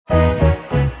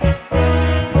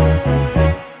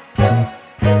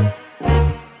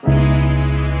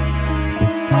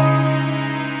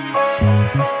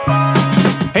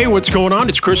what's going on?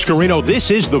 It's Chris Carino.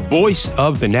 This is the Voice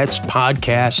of the Nets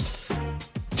podcast.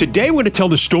 Today, we're going to tell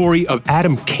the story of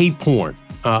Adam Caporn.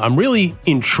 I'm really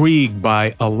intrigued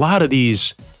by a lot of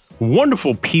these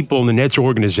wonderful people in the Nets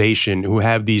organization who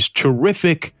have these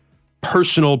terrific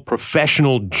personal,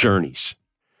 professional journeys.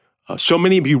 So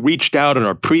many of you reached out in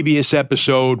our previous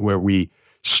episode where we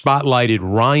spotlighted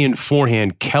Ryan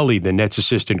Forehand Kelly, the Nets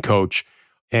assistant coach,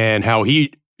 and how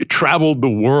he traveled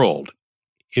the world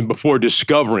before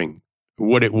discovering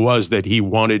what it was that he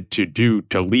wanted to do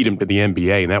to lead him to the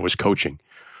NBA, and that was coaching.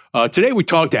 Today, we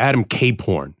talked to Adam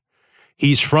Caporn.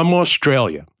 He's from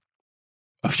Australia.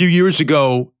 A few years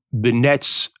ago, the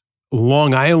Nets'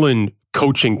 Long Island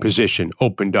coaching position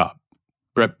opened up.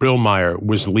 Brett Brillmeyer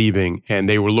was leaving, and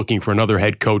they were looking for another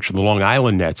head coach of the Long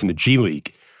Island Nets in the G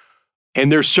League.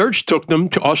 And their search took them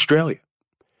to Australia.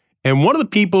 And one of the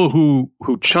people who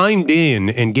chimed in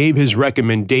and gave his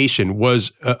recommendation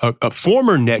was a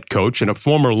former Net coach and a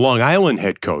former Long Island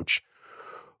head coach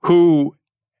who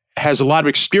has a lot of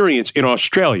experience in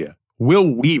Australia, Will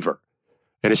Weaver,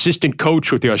 an assistant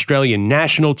coach with the Australian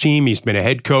national team. He's been a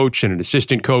head coach and an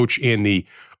assistant coach in the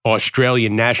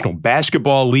Australian National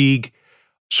Basketball League.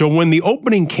 So when the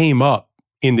opening came up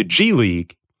in the G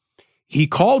League, he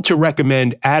called to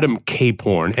recommend Adam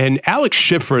Caporn. And Alex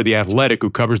Schiffer, the Athletic, who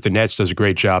covers the Nets, does a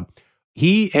great job.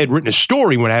 He had written a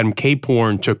story when Adam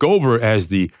Caporn took over as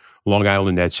the Long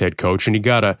Island Nets head coach, and he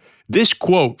got this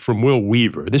quote from Will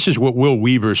Weaver. This is what Will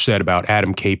Weaver said about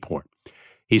Adam Caporn.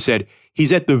 He said,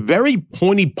 "He's at the very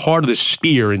pointy part of the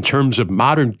spear in terms of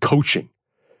modern coaching.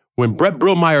 When Brett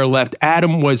Brillmeyer left,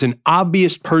 Adam was an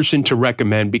obvious person to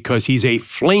recommend because he's a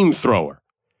flamethrower,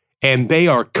 and they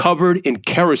are covered in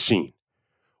kerosene.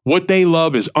 What they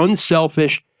love is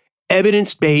unselfish,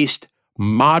 evidence-based,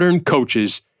 modern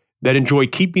coaches that enjoy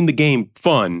keeping the game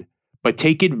fun, but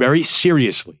take it very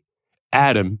seriously.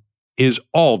 Adam is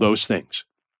all those things."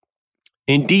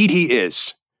 Indeed, he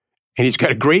is. And he's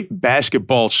got a great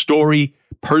basketball story,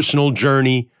 personal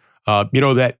journey.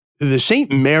 That the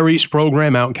St. Mary's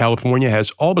program out in California has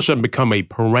all of a sudden become a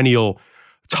perennial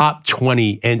top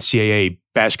 20 NCAA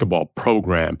basketball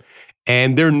program.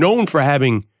 And they're known for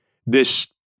having this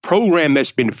program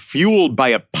that's been fueled by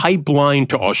a pipeline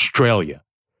to Australia.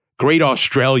 Great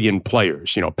Australian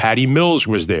players. Patty Mills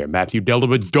was there. Matthew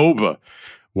Dellavedova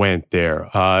went there.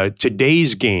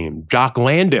 Today's game, Jock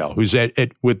Landale, who's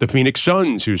with the Phoenix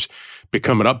Suns, who's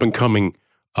become an up-and-coming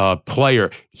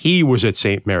player. He was at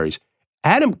St. Mary's.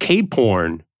 Adam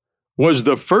Caporn was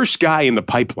the first guy in the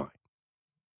pipeline.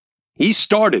 He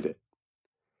started it.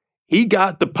 He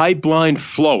got the pipeline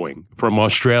flowing from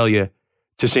Australia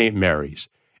to St. Mary's.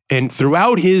 And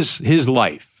throughout his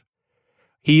life,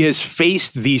 he has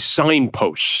faced these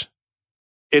signposts.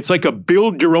 It's like a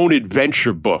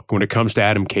build-your-own-adventure book when it comes to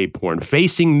Adam Caporn,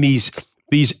 facing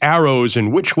these arrows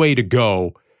and which way to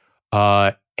go.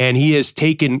 And he has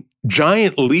taken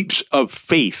giant leaps of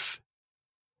faith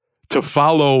to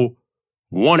follow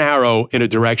one arrow in a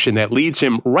direction that leads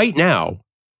him right now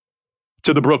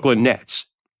to the Brooklyn Nets.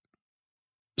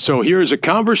 So here's a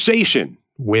conversation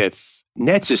with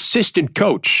Nets assistant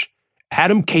coach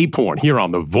Adam Caporn here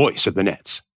on the Voice of the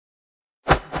Nets.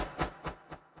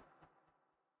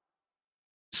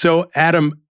 So,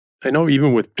 Adam, I know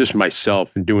even with just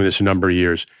myself and doing this a number of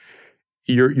years,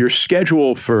 your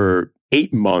schedule for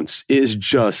 8 months is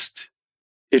just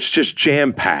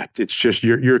jam-packed. It's just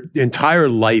your entire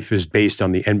life is based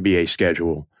on the NBA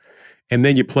schedule. And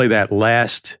then you play that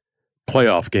last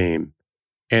playoff game,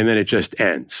 and then it just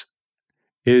ends.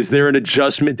 Is there an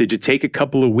adjustment? Did you take a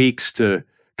couple of weeks to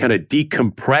kind of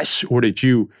decompress, or did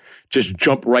you just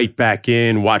jump right back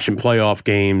in watching playoff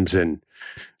games, and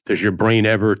does your brain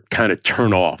ever kind of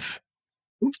turn off?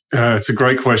 It's a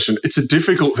great question. It's a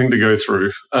difficult thing to go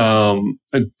through. And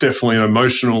definitely an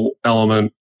emotional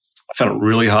element. I found it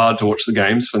really hard to watch the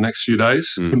games for the next few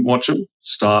days. Couldn't watch them,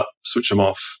 switch them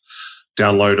off,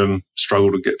 download them,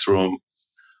 struggle to get through them.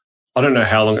 I don't know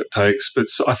how long it takes, but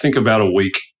I think about a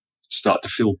week start to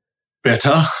feel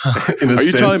better in a sense. Are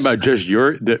you talking about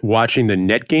just watching the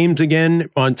Net games again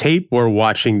on tape, or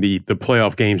watching the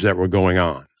playoff games that were going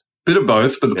on? Bit of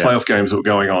both, but the playoff games that were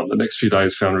going on the next few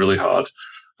days found really hard.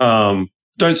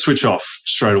 Don't switch off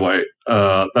straight away,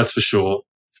 that's for sure.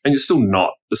 And you're still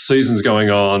not. The season's going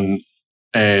on,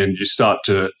 and you start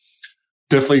to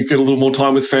definitely get a little more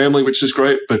time with family, which is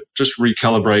great, but just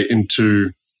recalibrate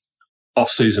into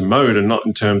off-season mode, and not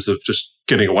in terms of just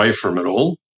getting away from it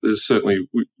all. There's certainly,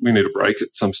 we need a break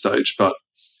at some stage, but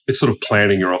it's sort of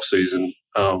planning your off-season.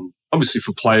 Obviously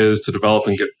for players to develop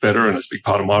and get better, and it's a big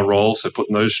part of my role, so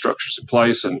putting those structures in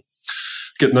place and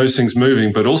getting those things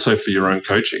moving, but also for your own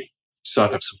coaching.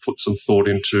 start to have put some thought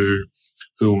into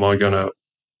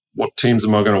what teams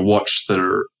am I going to watch that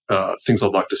are things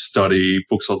I'd like to study,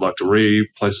 books I'd like to read,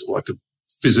 places I'd like to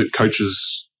visit,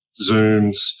 coaches,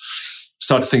 Zooms,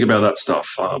 start to think about that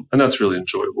stuff. And that's really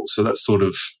enjoyable. So that sort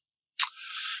of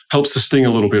helps to sting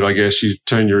a little bit, I guess. You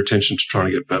turn your attention to trying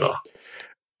to get better.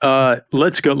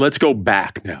 Let's go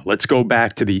back now. Let's go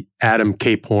back to the Adam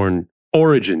Caporn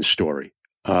origin story.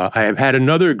 I have had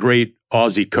another great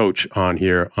Aussie coach on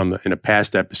here in a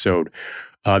past episode,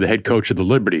 the head coach of the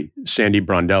Liberty, Sandy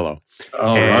Brondello.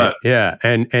 Right. Yeah,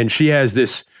 and she has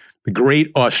this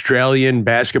great Australian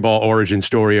basketball origin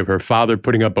story of her father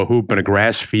putting up a hoop in a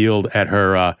grass field at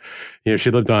her, she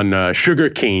lived on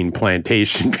sugarcane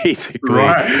plantation,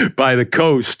 basically, by the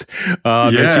coast.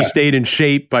 That she stayed in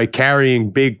shape by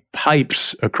carrying big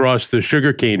pipes across the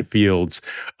sugarcane fields.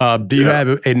 Do you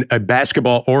have a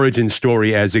basketball origin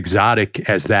story as exotic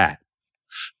as that?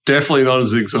 Definitely not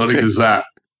as exotic as that.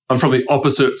 I'm from the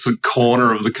opposite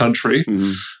corner of the country.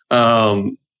 Mm-hmm.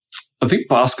 I think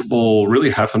basketball really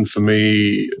happened for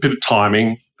me, a bit of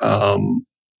timing.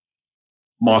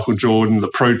 Michael Jordan,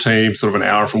 the pro team, sort of an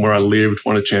hour from where I lived,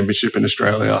 won a championship in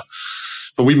Australia.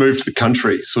 But we moved to the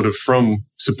country, sort of from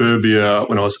suburbia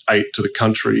when I was 8 to the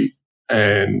country,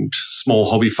 and small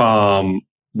hobby farm,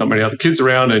 not many other kids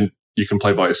around, and you can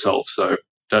play by yourself. So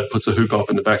Dad puts a hoop up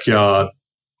in the backyard.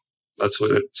 That's what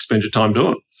you spend your time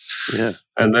doing. Yeah.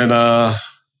 And then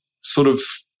sort of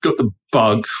got the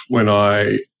bug when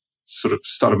I sort of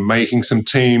started making some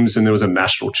teams, and there was a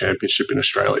national championship in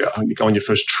Australia. And you go on your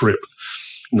first trip,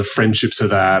 and the friendships of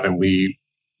that, and we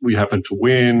happened to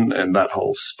win, and that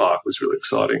whole spark was really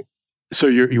exciting. So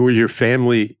your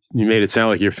family, you made it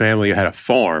sound like your family had a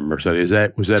farm or something. Was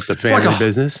that the family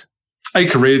business?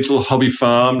 Acreage, little hobby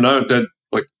farm. No, Dad,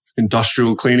 like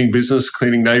industrial cleaning business,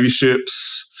 cleaning Navy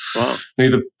ships. Wow.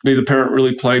 Neither parent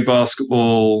really played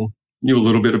basketball, knew a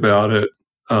little bit about it.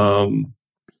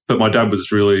 But my dad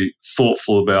was really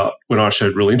thoughtful about when I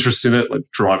showed real interest in it, like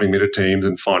driving me to teams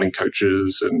and finding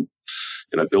coaches and,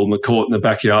 building the court in the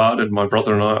backyard. And my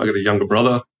brother and I got a younger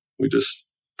brother, we just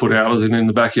put ours in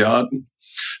the backyard.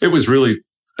 It was really,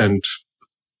 and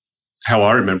how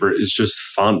I remember it is just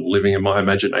fun, living in my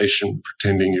imagination,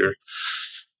 pretending you're,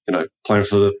 playing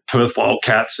for the Perth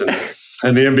Wildcats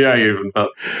and the NBA even. But,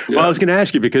 Well, I was going to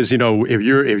ask you because, if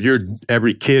you're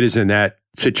every kid is in that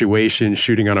situation,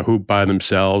 shooting on a hoop by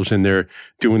themselves, and they're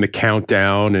doing the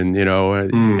countdown, and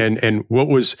and what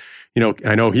was,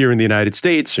 I know here in the United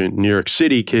States, in New York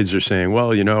City, kids are saying, well,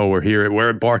 we're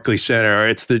at Barclays Center,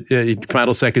 it's the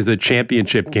final seconds of the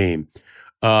championship game.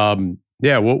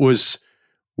 What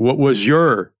was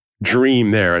your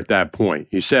dream there at that point?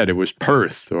 You said it was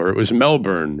Perth, or it was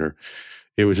Melbourne, or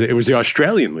it was the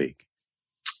Australian League.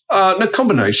 No,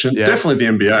 combination. Yeah. Definitely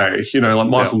the NBA. Like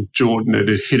Michael Jordan had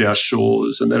hit our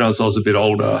shores. And then as I was a bit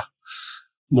older,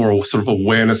 more sort of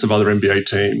awareness of other NBA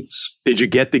teams. Did you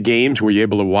get the games? Were you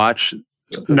able to watch?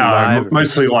 No,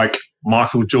 mostly like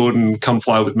Michael Jordan, Come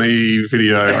Fly With Me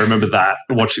video. I remember that,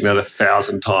 watching that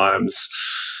 1,000 times.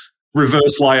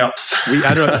 Reverse layups.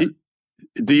 I don't know.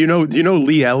 Do you know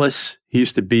Lee Ellis? He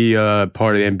used to be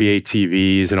part of the NBA TV.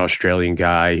 He's an Australian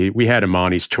guy. We had him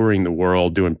on. He's touring the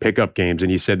world doing pickup games.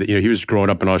 And he said that, he was growing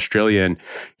up in Australia, and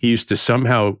he used to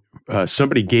somehow,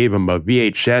 somebody gave him a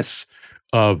VHS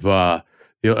of an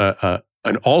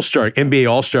NBA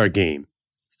All-Star game.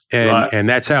 And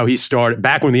that's how he started,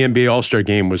 back when the NBA All-Star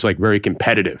game was like very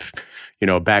competitive,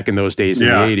 back in those days in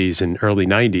the 80s and early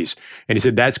 90s. And he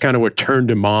said that's kind of what turned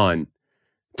him on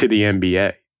to the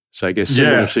NBA. So I guess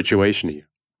similar situation to you.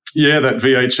 Yeah, that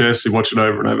VHS, you watch it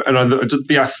over and over. And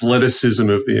the athleticism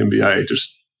of the NBA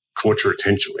just caught your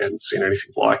attention. We hadn't seen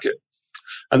anything like it.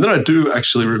 And then I do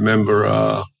actually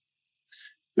remember,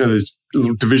 there's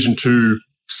Division II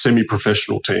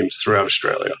semi-professional teams throughout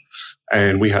Australia.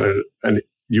 And we had an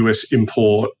US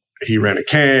import. He ran a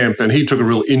camp, and he took a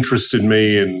real interest in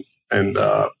me and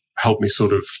helped me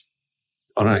sort of,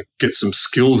 get some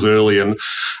skills early. And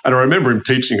I remember him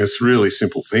teaching us really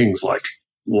simple things like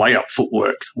layup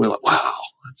footwork. We're like, wow,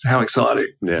 that's how exciting.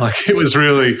 Yeah. Like it was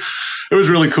really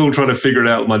cool trying to figure it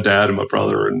out with my dad and my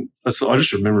brother. And I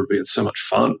just remember it being so much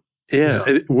fun.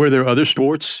 Yeah. Were there other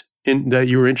sports that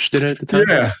you were interested in at the time?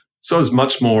 Yeah. So I was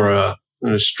much more an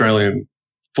Australian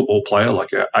football player, like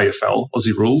AFL,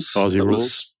 Aussie Rules. That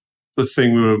was the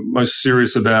thing we were most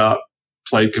serious about,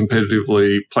 played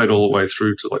competitively, played all the way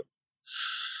through to like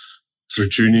sort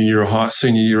of senior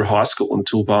year of high school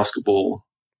until basketball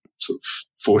sort of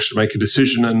forced you to make a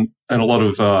decision, and a lot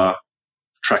of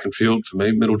track and field for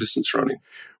me, middle distance running.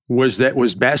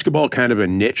 Was basketball kind of a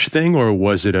niche thing, or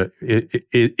was it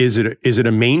is it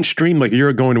a mainstream? Like,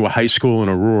 you're going to a high school in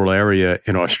a rural area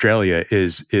in Australia.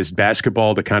 Is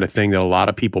basketball the kind of thing that a lot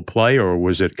of people play, or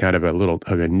was it kind of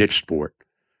a niche sport?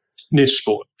 Niche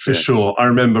sport, for sure. I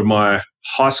remember my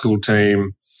high school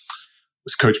team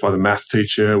was coached by the math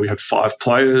teacher. We had 5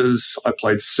 players. I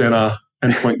played center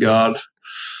and point guard.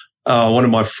 One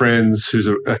of my friends, who's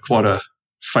quite a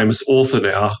famous author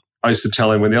now, I used to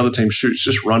tell him, when the other team shoots,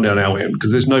 just run down our end,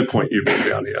 because there's no point you being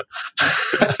down here.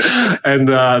 And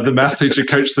the math teacher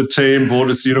coached the team,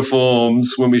 bought us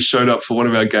uniforms. When we showed up for one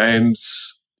of our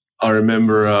games, I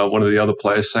remember one of the other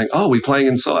players saying, "Oh, we're playing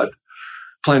inside,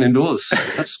 playing indoors.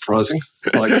 That's surprising."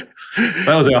 Like,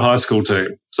 that was our high school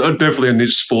team. So definitely a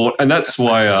niche sport. And that's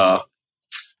why,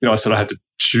 I said I had to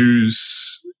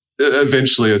choose.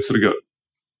 Eventually, I sort of got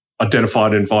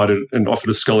identified, invited, and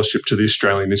offered a scholarship to the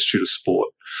Australian Institute of Sport,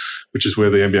 which is where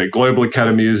the NBA Global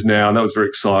Academy is now. And that was very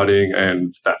exciting.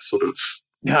 And that sort of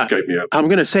gave me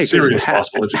serious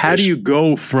basketball education. How do you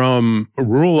go from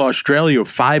rural Australia,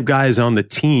 5 guys on the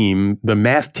team, the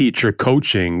math teacher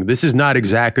coaching? This is not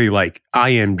exactly like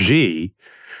IMG,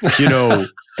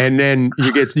 and then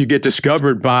you get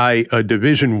discovered by a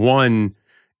Division I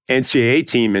NCAA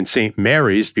team in St.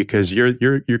 Mary's, because you're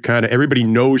kind of, everybody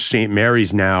knows St.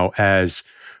 Mary's now as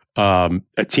a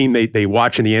team they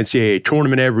watch in the NCAA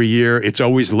tournament every year. It's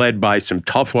always led by some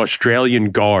tough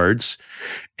Australian guards,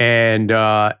 and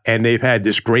they've had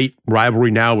this great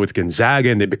rivalry now with Gonzaga,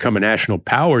 and they've become a national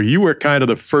power. You were kind of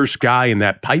the first guy in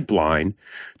that pipeline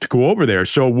to go over there.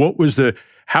 So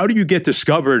how do you get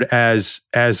discovered as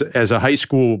a high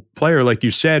school player, like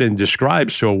you said and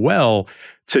described so well,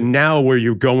 to now where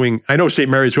you're going? I know St.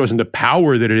 Mary's wasn't the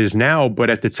power that it is now, but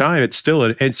at the time it's still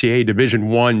an NCAA Division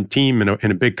I team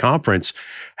in a big conference.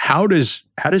 How does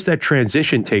that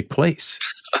transition take place?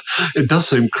 It does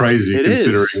seem crazy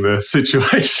considering the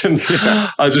situation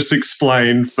I just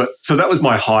explained. But so that was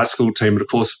my high school team. And of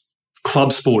course,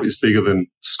 club sport is bigger than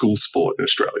school sport in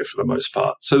Australia for the most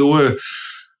part. So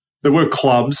there were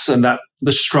clubs, and that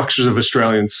the structures of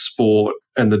Australian sport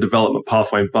and the development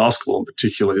pathway in basketball in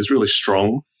particular is really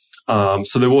strong.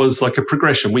 So there was like a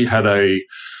progression. We had a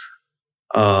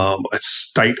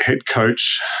state head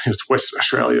coach. It's Western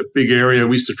Australia, big area.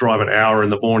 We used to drive an hour in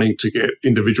the morning to get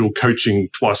individual coaching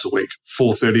twice a week,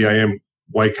 4:30 a.m.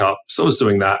 wake up. So I was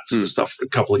doing that sort of stuff for a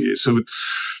couple of years. So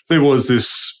there was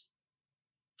this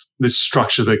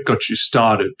structure that got you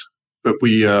started. But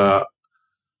we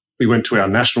went to our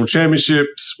national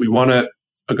championships. We won it.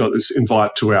 I got this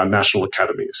invite to our national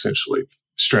academy, essentially.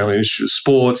 Australian Institute of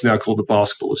Sports, now called the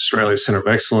Basketball Australia Centre of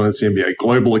Excellence. The NBA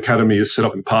Global Academy is set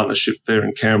up in partnership there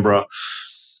in Canberra.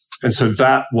 And so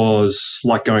that was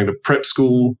like going to prep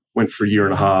school, went for a year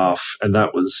and a half, and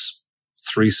that was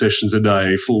 3 sessions a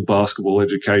day, full basketball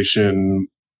education,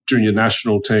 junior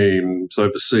national teams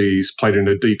overseas, played in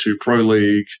a D2 Pro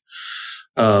League.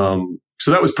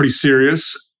 So that was pretty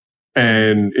serious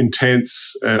and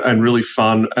intense and really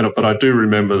fun. But I do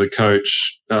remember the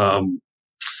coach,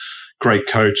 great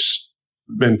coach,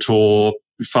 mentor,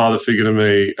 father figure to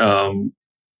me.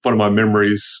 One of my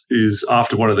memories is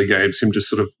after one of the games, him just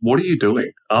sort of, "What are you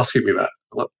doing?" asking me that.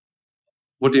 I'm like,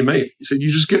 "What do you mean?" He said, "You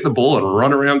just get the ball and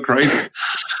run around crazy."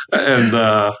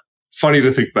 And funny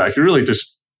to think back. It really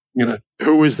just,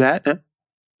 Who was that?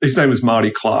 His name is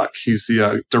Marty Clark. He's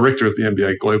the director of the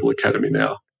NBA Global Academy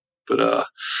now. But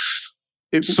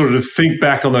sort of think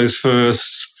back on those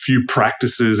first few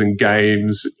practices and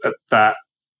games at that,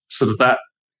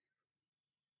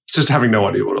 just having no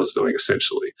idea what I was doing,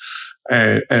 essentially.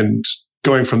 And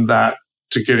going from that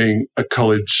to getting a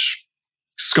college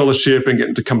scholarship and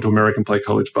getting to come to America and play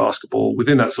college basketball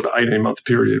within that sort of 18-month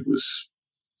period was,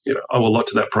 I owe a lot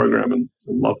to that program and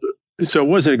loved it. So it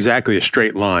wasn't exactly a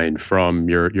straight line from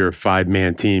your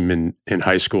 5-man team in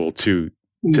high school to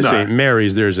St.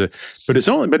 Mary's.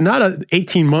 But not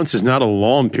 18 months is not a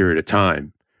long period of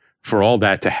time for all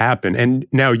that to happen. And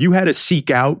now you had to seek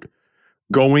out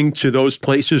going to those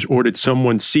places, or did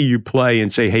someone see you play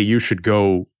and say, "Hey, you should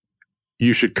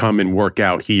come and work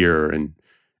out here and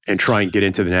try and get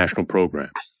into the national program"?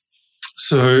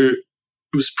 So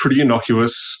it was pretty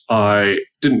innocuous. I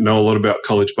didn't know a lot about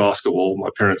college basketball. My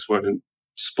parents weren't in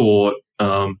sport.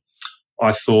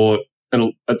 I thought,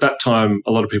 and at that time,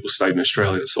 a lot of people stayed in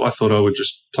Australia. So I thought I would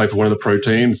just play for one of the pro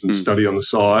teams and study on the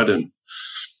side. And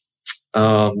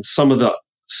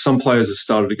some players have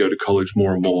started to go to college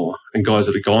more and more. And guys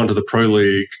that had gone to the pro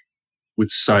league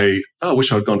would say, "Oh, I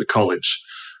wish I'd gone to college."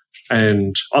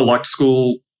 And I liked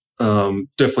school.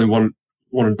 Definitely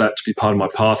wanted that to be part of my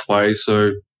pathway.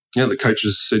 So, the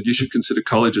coaches said, "You should consider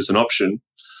college as an option."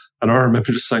 And I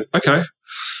remember just saying, okay.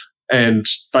 And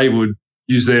they would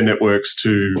use their networks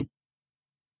to,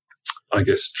 I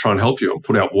guess, try and help you and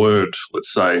put out word,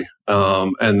 let's say.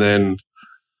 And then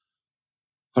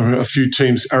a few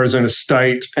teams, Arizona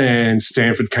State and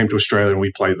Stanford, came to Australia and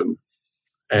we played them.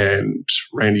 And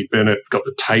Randy Bennett got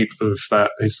the tape of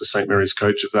that. He's the St. Mary's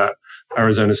coach of that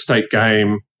Arizona State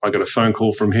game. I got a phone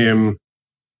call from him.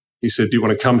 He said, do you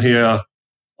want to come here?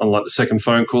 On like the second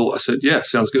phone call, I said, yeah,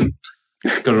 sounds good.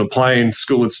 Got on a plane,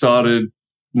 school had started,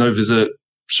 no visit,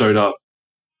 showed up.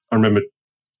 I remember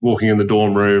walking in the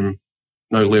dorm room,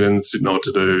 no linens, didn't know what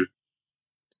to do.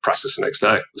 Practice the next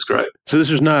day. It was great. So this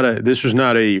was not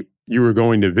a you were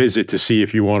going to visit to see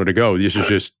if you wanted to go. This is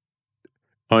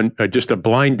just a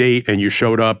blind date, and you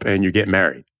showed up and you get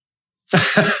married.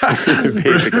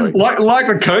 Basically. like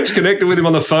the coach, connected with him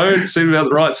on the phone, seemed about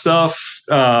the right stuff.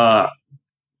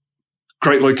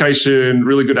 Great location,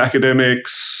 really good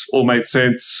academics, all made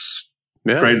sense.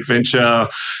 Yeah. Great adventure.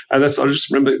 And I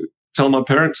just remember telling my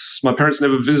parents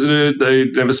never visited. They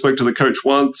never spoke to the coach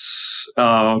once.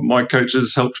 My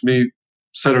coaches helped me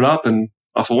set it up, and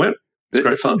off I went. It's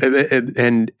great fun.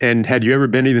 And had you ever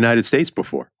been to the United States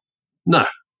before? No.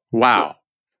 Wow.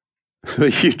 So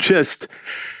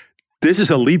this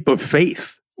is a leap of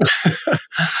faith.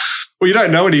 Well, you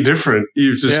don't know any different.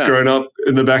 You've just grown up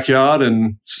in the backyard,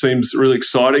 and seems really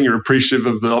exciting. You're appreciative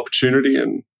of the opportunity,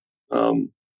 and and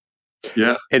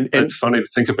it's funny to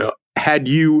think about. Had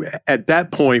you, at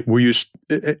that point,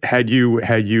 had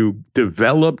you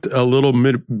developed a little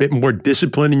bit more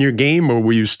discipline in your game, or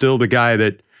were you still the guy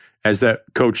that, as that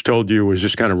coach told you, was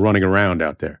just kind of running around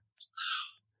out there?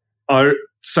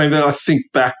 Saying that, I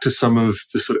think back to some of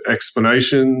the sort of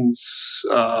explanations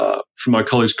from my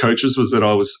college coaches was that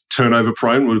I was turnover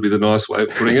prone, would be the nice way of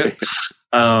putting it.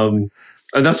 And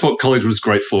that's what college was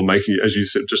great for, making, as you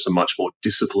said, just a much more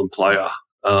disciplined player.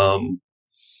 And,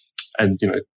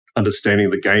 understanding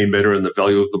the game better and the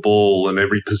value of the ball, and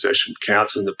every possession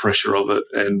counts and the pressure of it.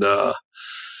 And,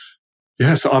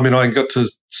 so, I got to,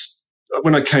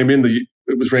 when I came in,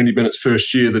 it was Randy Bennett's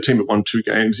first year. The team had won 2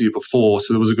 games the year before,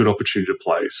 so there was a good opportunity to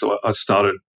play. So I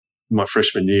started my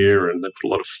freshman year, and they put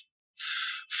a lot of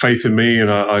faith in me, and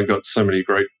I got so many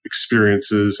great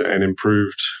experiences and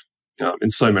improved in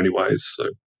so many ways. So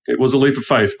it was a leap of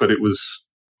faith, but it was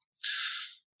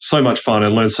so much fun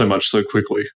and learned so much so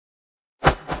quickly.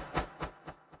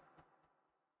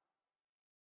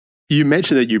 You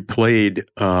mentioned that you played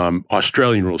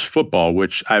Australian rules football,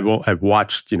 which I've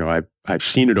watched. I've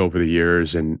seen it over the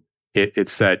years, and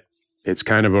it's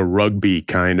kind of a rugby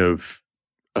kind of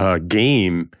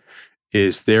game.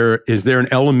 Is there an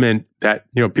element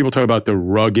that people talk about the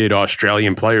rugged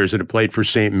Australian players that have played for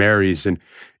St. Mary's, and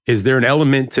is there an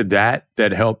element to that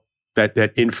helped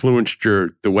that influenced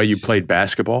the way you played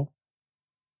basketball?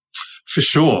 For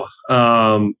sure.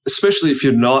 Especially if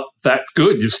you're not that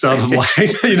good. You've started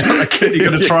late. You're got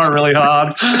to try really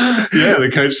hard. Yeah, the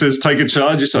coach says, take a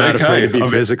charge. You say, not okay. afraid to be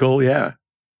physical, yeah.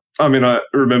 I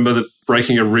remember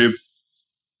breaking a rib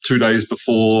 2 days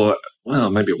before,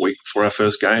 maybe a week before our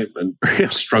first game, and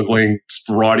struggling,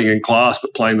 writing in class,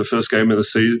 but playing the first game of the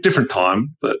season. Different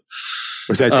time, but...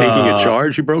 Was that taking a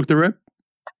charge you broke the rib?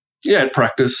 Yeah, at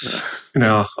practice.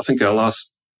 I think our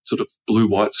last sort of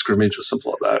blue-white scrimmage or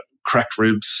something like that. Cracked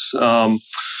ribs. And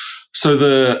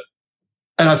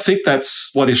I think that's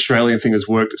why the Australian thing has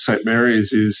worked at St.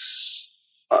 Mary's is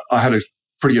I had a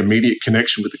pretty immediate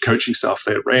connection with the coaching staff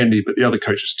there, Randy, but the other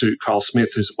coaches too, Kyle Smith,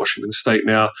 who's at Washington State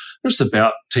now, just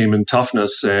about team and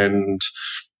toughness and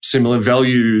similar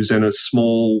values, and a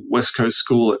small West Coast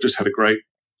school that just had a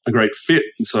great fit.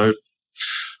 And so,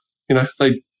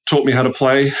 they taught me how to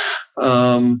play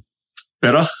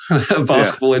better,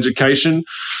 basketball education.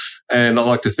 And I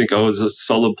like to think I was a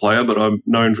solid player, but I'm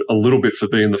known a little bit for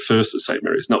being the first at St.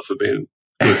 Mary's, not for being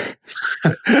good.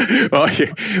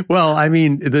 Well,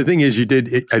 the thing is,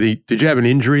 did you have an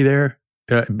injury there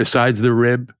besides the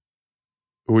rib?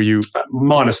 Were you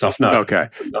minor stuff? No. Okay,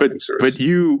 but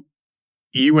you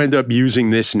end up using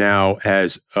this now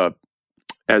as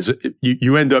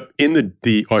you end up in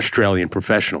the Australian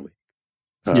professionally.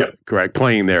 Correct,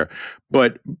 playing there.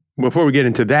 But before we get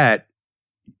into that,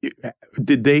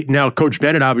 now Coach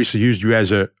Bennett obviously used you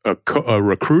as a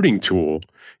recruiting tool.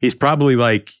 He's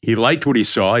probably he liked what he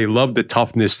saw. He loved the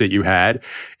toughness that you had,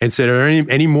 and said, "Are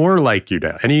any more like you?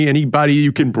 Anybody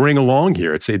you can bring along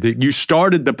here?" It's you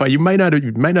started you might not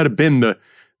have been the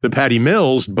Patty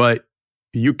Mills, but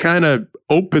you kind of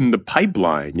opened the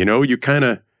pipeline. You kind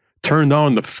of turned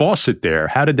on the faucet there.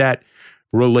 How did that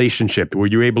relationship? Were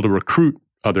you able to recruit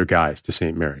other guys to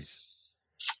St. Mary's?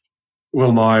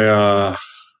 Well, my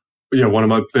one of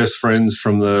my best friends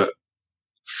from the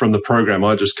program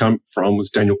I just come from was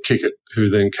Daniel Kickett, who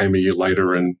then came a year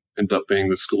later and ended up being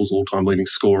the school's all-time leading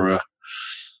scorer,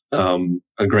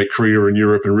 a great career in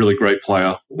Europe and really great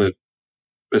player, one of the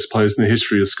best players in the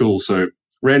history of school. So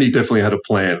Randy definitely had a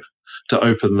plan to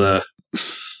open the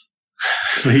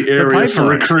area for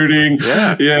recruiting.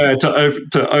 Yeah,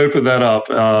 to open that up.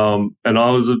 And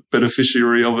I was a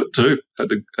beneficiary of it too.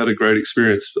 Had a great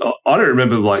experience. I don't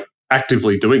remember like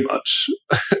actively doing much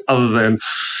other than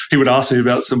he would ask me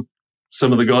about some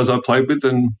of the guys I played with.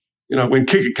 And, when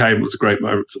Kicker came, it was a great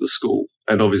moment for the school.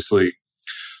 And obviously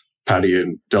Paddy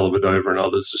and Dellavedova and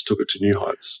others just took it to new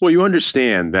heights. Well, you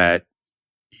understand that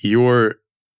you're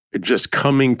just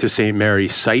coming to St.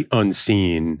 Mary's sight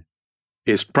unseen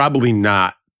is probably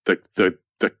not the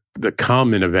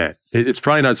common event. It's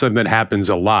probably not something that happens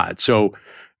a lot. So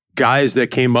guys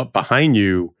that came up behind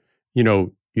you,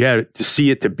 you had to see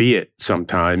it to be it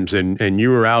sometimes. And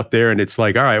you were out there and it's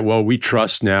like, all right, well, we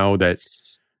trust now that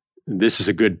this is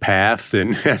a good path.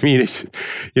 And I mean,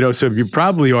 so you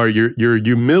probably are, your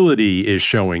humility is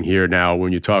showing here now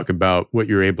when you talk about what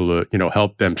you're able to,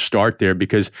 help them start there,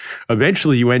 because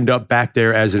eventually you end up back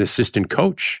there as an assistant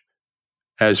coach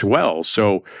as well.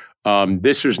 So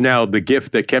this was now the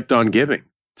gift that kept on giving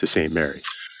to St. Mary.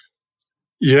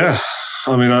 Yeah.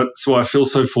 I mean, that's why I feel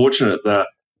so fortunate that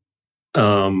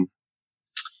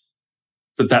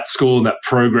that school and that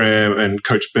program and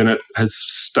Coach Bennett has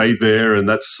stayed there. And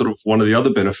that's sort of one of the other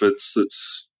benefits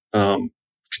that's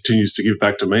continues to give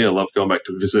back to me. I love going back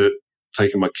to visit,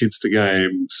 taking my kids to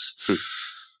games.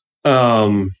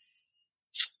 Yeah,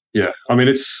 I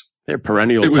mean, they're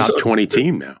perennial top 20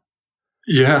 team now.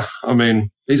 Yeah, I mean,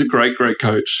 he's a great, great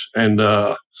coach. And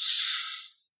I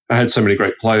had so many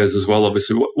great players as well,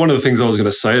 obviously. One of the things I was going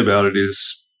to say about it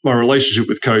is my relationship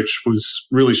with Coach was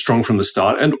really strong from the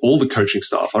start, and all the coaching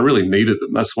staff. I really needed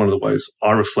them. That's one of the ways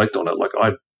I reflect on it. Like,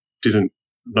 I didn't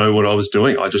know what I was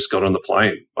doing. I just got on the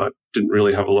plane. I didn't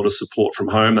really have a lot of support from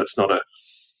home. That's not a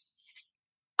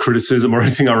criticism or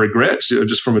anything I regret,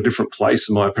 just from a different place.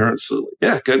 And my parents were like,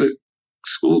 yeah, go to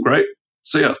school. Great.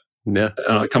 See ya. Yeah.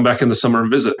 And I come back in the summer and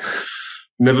visit.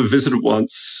 Never visited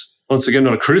once. Once again,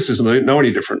 not a criticism. I didn't know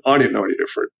any different. I didn't know any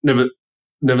different.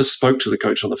 Never spoke to the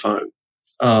coach on the phone.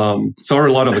 So I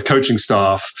relied on the coaching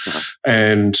staff,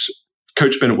 and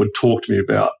Coach Bennett would talk to me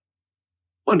about,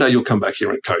 one day you'll come back here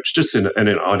and coach. And I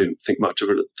didn't think much of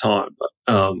it at the time. But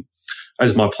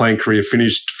as my playing career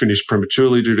finished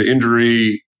prematurely due to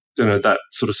injury, that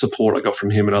sort of support I got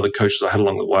from him and other coaches I had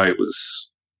along the way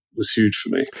was huge for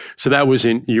me. So that was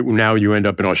now you end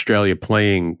up in Australia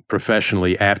playing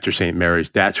professionally after St.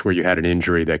 Mary's. That's where you had an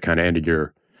injury that kind of ended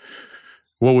your.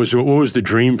 What was the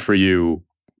dream for you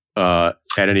at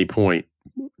any point?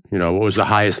 What was the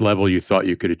highest level you thought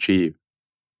you could achieve?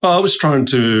 I was trying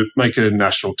to make a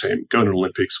national team, go to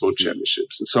Olympics, World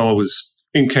Championships. And so I was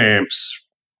in camps,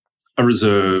 a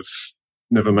reserve,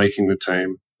 never making the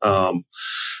team.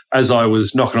 As I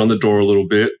was knocking on the door a little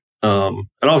bit, and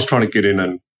I was trying to get in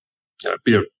and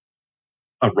be a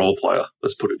role player,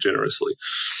 let's put it generously.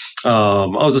 I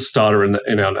was a starter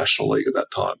in our national league at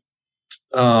that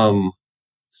time.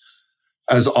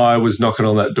 As I was knocking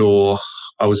on that door,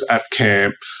 I was at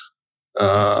camp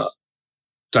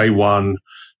day one,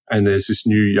 and there's this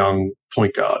new young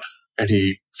point guard, and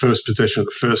he, first possession of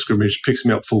the first scrimmage, picks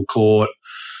me up full court.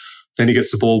 Then he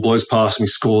gets the ball, blows past me,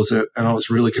 scores it, and I was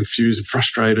really confused and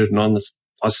frustrated. And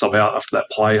I sub out after that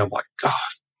play. I'm like, God,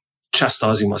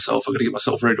 chastising myself. I've got to get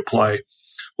myself ready to play.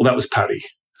 Well, that was Paddy.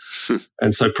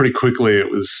 And so pretty quickly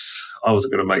I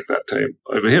wasn't going to make that team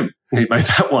over him. He made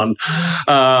that one.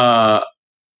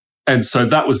 And so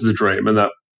that was the dream, and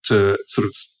that to sort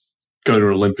of go to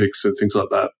Olympics and things like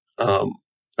that.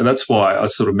 And that's why I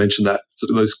sort of mentioned that, sort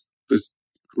of those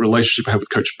relationship I had with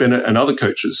Coach Bennett and other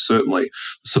coaches, certainly.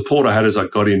 The support I had as I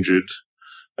got injured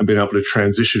and being able to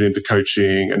transition into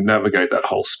coaching and navigate that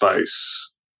whole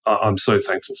space, I'm so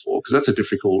thankful for, because that's a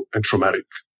difficult and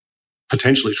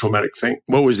potentially traumatic thing.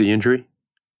 What was the injury?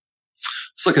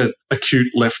 It's like an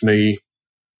acute left knee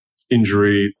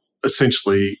injury,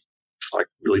 essentially like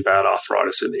really bad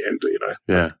arthritis in the end,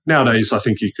 Yeah. Nowadays, I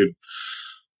think you could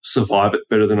survive it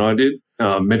better than I did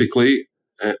medically,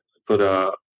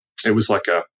 but it was like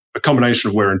a combination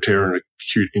of wear and tear and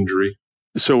acute injury.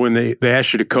 So when they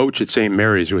asked you to coach at St.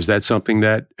 Mary's, was that something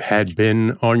that had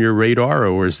been on your radar,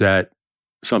 or was that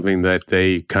something that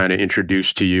they kind of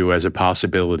introduced to you as a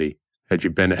possibility? Had you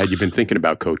been thinking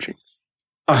about coaching?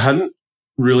 I hadn't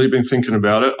really been thinking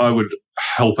about it. I would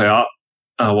help out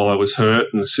while I was hurt,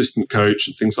 and assistant coach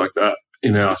and things like that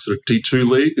in our sort of D2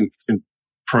 league and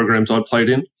programs I played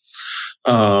in.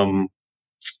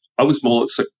 I was more,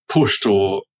 let's say, pushed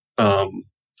or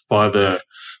by the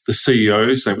CEO,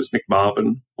 his name was Nick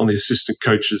Marvin, on the assistant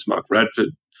coaches, Mark Radford,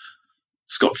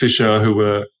 Scott Fisher, who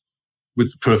were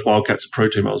with the Perth Wildcats, a pro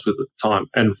team I was with at the time,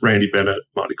 and Randy Bennett,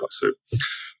 Marty Glasser. It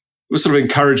was sort of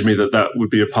encouraged me that would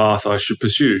be a path I should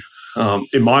pursue.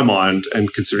 In my mind,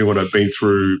 and considering what I'd been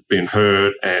through, being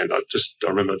hurt, and I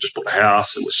remember I just bought a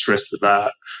house and was stressed with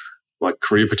that, my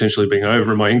career potentially being over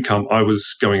and my income, I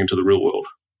was going into the real world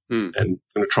and going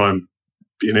to try and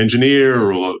be an engineer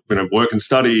or work and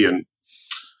study. And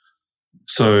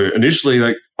so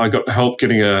initially, I got help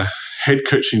getting a head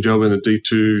coaching job in the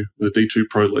D2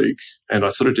 Pro League, and I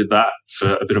sort of did that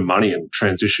for a bit of money and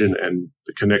transition and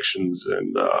the connections,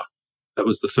 and that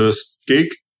was the first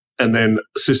gig. And then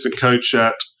assistant coach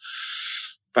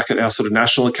back at our sort of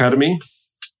national academy.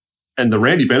 And the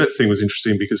Randy Bennett thing was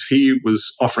interesting because he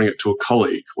was offering it to a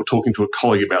colleague or talking to a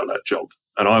colleague about that job.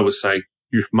 And I was saying,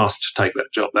 you must take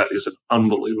that job. That is an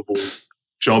unbelievable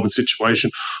job and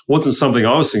situation. Wasn't something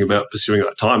I was thinking about pursuing at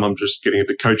that time. I'm just getting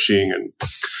into coaching and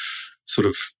sort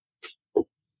of, I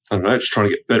don't know, just trying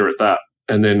to get better at that.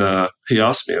 And then he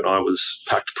asked me and I was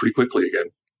packed pretty quickly again.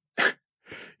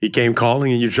 He came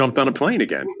calling and you jumped on a plane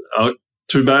again.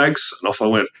 2 bags and off I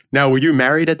went. Now, were you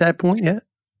married at that point yet?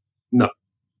 No.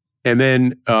 And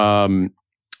then,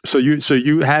 so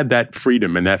you had that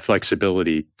freedom and that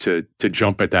flexibility to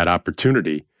jump at that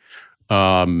opportunity.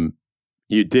 You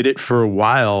did it for a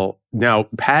while. Now,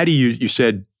 Patty, you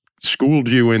said schooled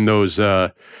you in those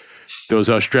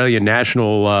Australian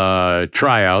national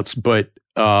tryouts, but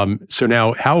so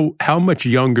now how much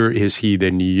younger is he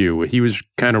than you? He was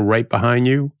kind of right behind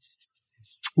you?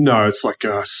 No, it's like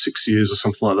 6 years or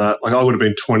something like that. Like I would have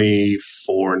been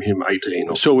 24 and him 18.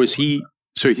 Or so was he?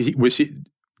 So was he?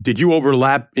 Did you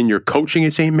overlap in your coaching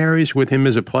at St. Mary's with him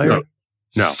as a player?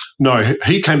 No.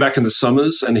 He came back in the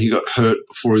summers and he got hurt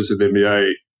before he was in the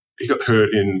NBA. He got hurt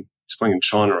he's playing in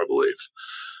China, I believe.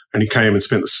 And he came and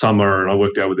spent the summer, and I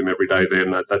worked out with him every day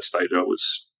then. At that stage, I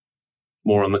was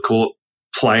more on the court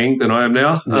playing than I am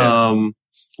now. Yeah.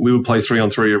 We would play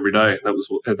 3-on-3 every day.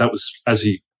 That was as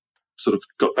he sort of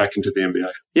got back into the NBA.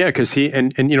 Yeah, because he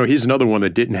and he's another one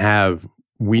that didn't have.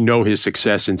 We know his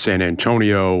success in San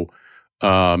Antonio,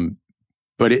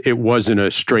 but it wasn't a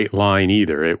straight line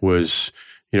either. It was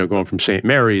going from St.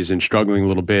 Mary's and struggling a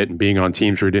little bit and being on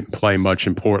teams where he didn't play much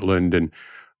in Portland, and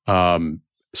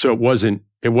so it wasn't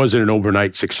an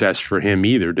overnight success for him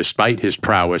either, despite his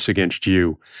prowess against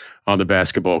you on the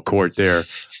basketball court there.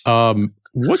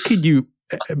 What could you?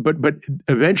 But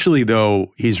eventually,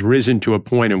 though, he's risen to a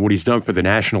point, and what he's done for the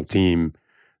national team.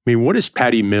 I mean, what has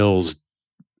Patty Mills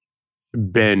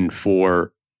been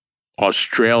for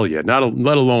Australia? Let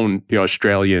alone the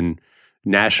Australian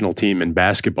national team in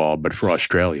basketball, but for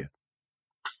Australia.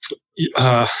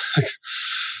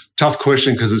 Tough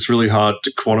question because it's really hard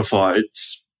to quantify.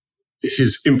 It's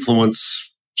his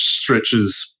influence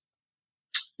stretches,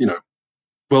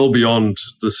 well beyond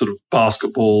the sort of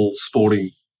basketball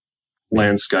sporting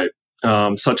landscape.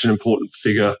 Such an important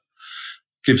figure,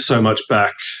 gives so much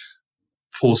back,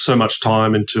 pours so much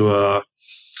time into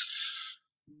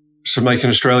making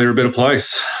Australia a better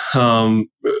place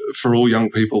for all young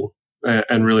people,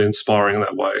 and really inspiring in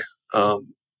that way.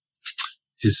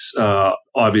 His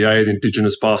IBA, the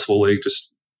Indigenous Basketball League,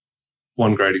 just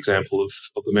one great example of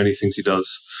the many things he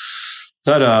does.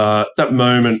 That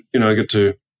moment, I get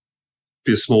to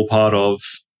be a small part of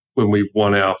when we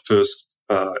won our first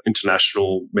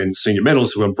international men's senior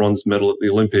medals. We won bronze medal at the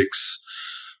Olympics.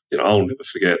 I'll never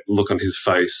forget the look on his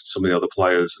face, some of the other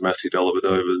players, Matthew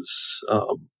Dellavedovas,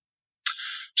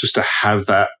 just to have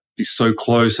that, be so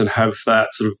close and have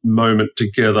that sort of moment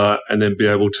together, and then be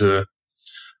able to.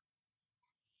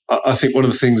 I think one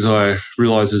of the things I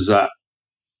realise is that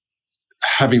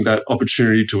having that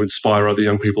opportunity to inspire other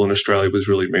young people in Australia was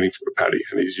really meaningful to Paddy,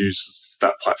 and he's used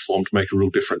that platform to make a real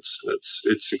difference.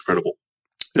 It's incredible.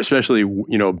 Especially,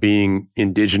 being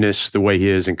Indigenous the way he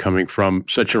is and coming from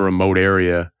such a remote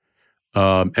area,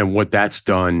 and what that's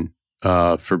done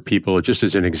for people, just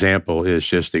as an example, is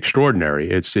just extraordinary.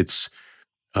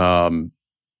 Do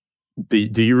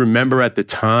you remember at the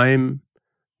time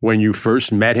when you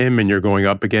first met him and you're going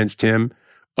up against him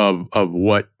of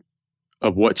what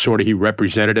sort of he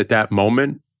represented at that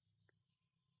moment?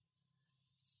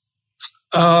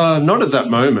 Not at that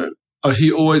moment.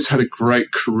 He always had a great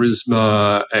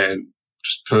charisma and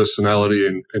just personality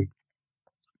and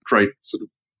great sort of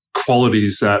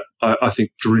qualities that I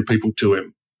think drew people to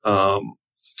him.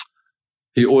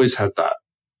 He always had that,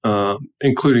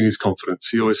 including his confidence.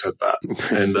 He always had that.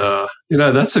 And,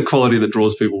 that's a quality that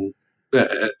draws people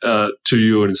to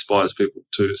you and inspires people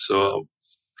too. So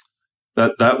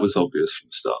that was obvious from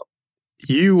the start.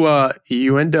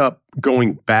 You end up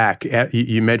going back.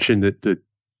 You mentioned that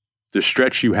the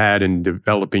stretch you had in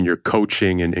developing your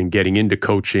coaching and getting into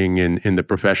coaching in the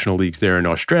professional leagues there in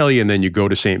Australia, and then you go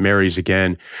to St. Mary's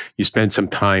again. You spend some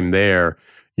time there.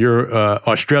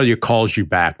 Australia calls you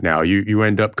back now. You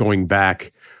end up going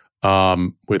back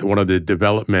with one of the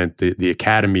development, the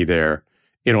academy there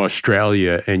in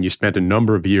Australia, and you spent a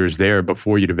number of years there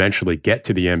before you'd eventually get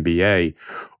to the NBA.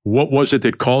 What was it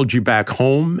that called you back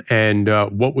home, and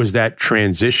what was that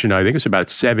transition? I think it's about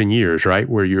 7 years, right,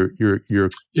 where you're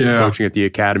coaching at the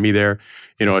academy there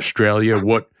in Australia.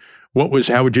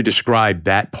 How would you describe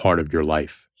that part of your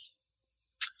life?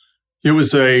 It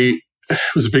was a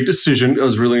big decision. I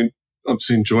was really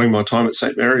obviously enjoying my time at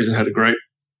St. Mary's and had a great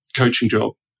coaching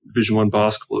job, Division I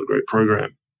basketball, a great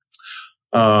program.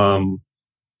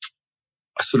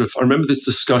 I remember this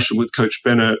discussion with Coach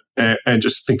Bennett and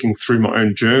just thinking through my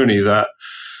own journey that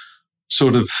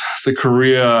sort of the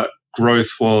career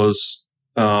growth was,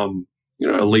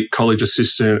 elite college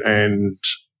assistant and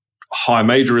high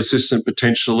major assistant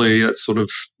potentially. That's sort of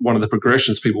one of the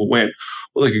progressions people went.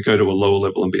 Well, they could go to a lower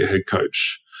level and be a head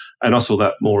coach. And I saw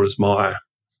that more as my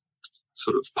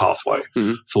sort of pathway.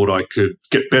 Mm-hmm. Thought I could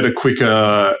get better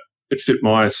quicker. It fit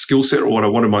my skill set or what I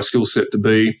wanted my skill set to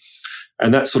be.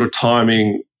 And that sort of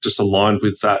timing just aligned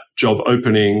with that job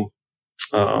opening,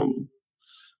 and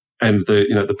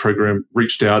the program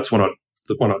reached out. It's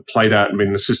the one I played at and been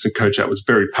an assistant coach at, was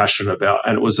very passionate about,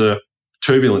 and it was a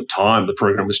turbulent time. The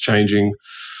program was changing.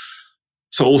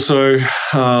 So also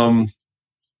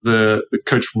the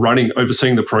coach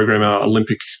overseeing the program, our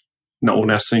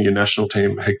our senior national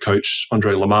team head coach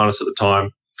Andre Lamanis at the time,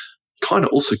 kind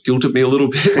of also guilted me a little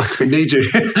bit, like, we need you.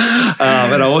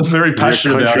 And I was very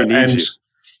passionate about it.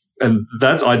 And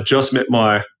that I just met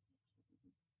my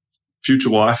future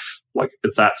wife, like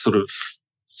at that sort of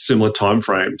similar time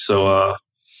frame. So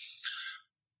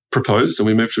proposed and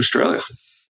we moved to Australia.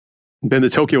 Then the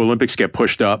Tokyo Olympics get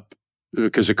pushed up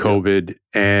because of COVID.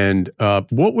 And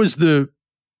what was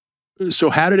so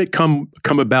how did it come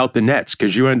about, the Nets?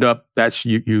 Because you end up,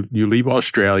 you leave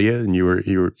Australia and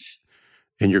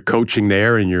you're coaching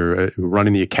there and you're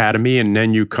running the academy, and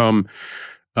then you come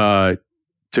to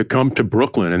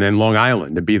Brooklyn and then Long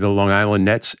Island to be the Long Island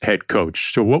Nets head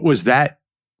coach. So what was that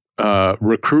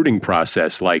recruiting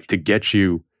process like to get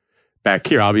you back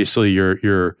here? Obviously,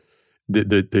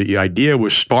 the idea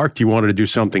was sparked. You wanted to do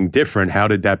something different. How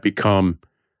did that become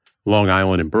Long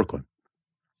Island and Brooklyn?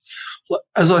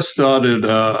 As I started,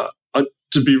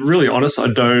 to be really honest,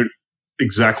 I don't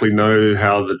exactly know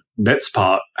how the Nets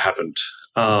part happened.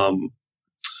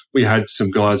 We had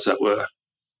some guys that were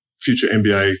future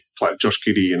NBA players, Josh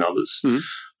Giddey and others.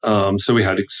 Mm-hmm. So we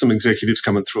had some executives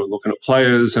coming through and looking at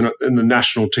players, and the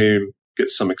national team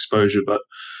gets some exposure. But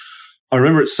I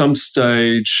remember at some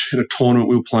stage in a tournament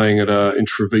we were playing in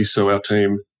Treviso, our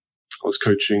team, I was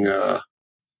coaching a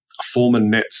former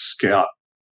Nets scout,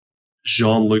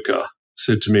 Jean-Luca,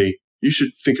 said to me, you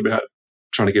should think about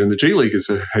trying to get in the G League as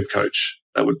a head coach.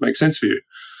 That would make sense for you.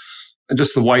 And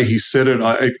just the way he said it,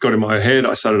 it got in my head.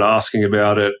 I started asking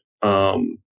about it.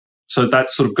 So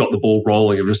that sort of got the ball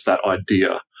rolling of just that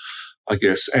idea, I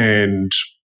guess. And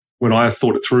when I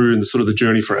thought it through and the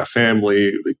journey for our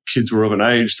family, the kids were of an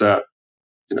age that,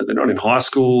 they're not in high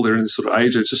school. They're in this sort of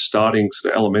age, they're just starting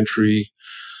sort of elementary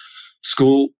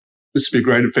school. This would be a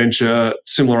great adventure.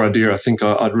 Similar idea. I think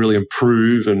I'd really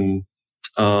improve, and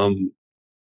I'd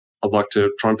like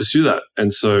to try and pursue that.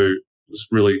 And so I was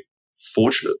really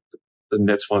fortunate that the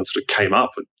Nets one sort of came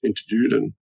up and interviewed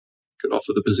and could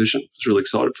offer the position. I was really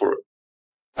excited for it.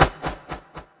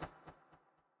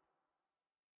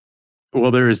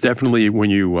 Well, there is definitely, when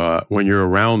you're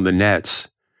around the Nets,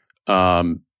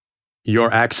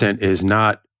 your accent is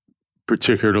not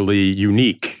particularly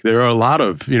unique. There are a lot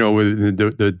of, with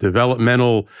the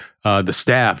developmental, the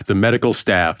staff, the medical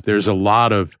staff, there's a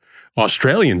lot of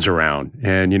Australians around.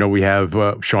 And, we have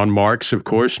Sean Marks, of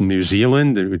course, in New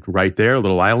Zealand, right there, a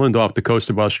little island off the coast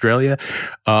of Australia.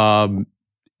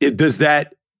 Does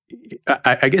that,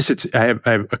 I guess I have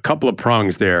a couple of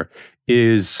prongs there.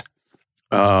 Is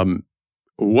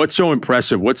what's so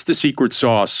impressive? What's the secret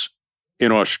sauce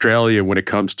in Australia when it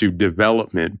comes to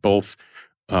development, both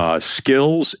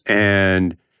skills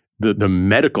and the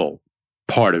medical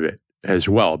part of it as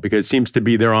well? Because it seems to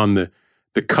be they're on the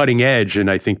cutting edge,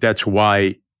 and I think that's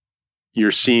why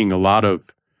you're seeing a lot of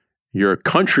your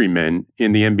countrymen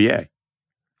in the NBA.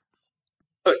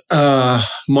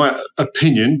 My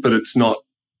opinion, but it's not,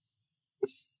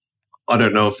 I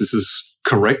don't know if this is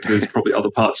correct. There's probably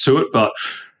other parts to it, but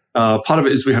Part of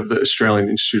it is we have the Australian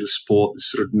Institute of Sport,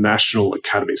 this sort of national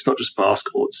academy. It's not just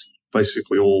basketball, it's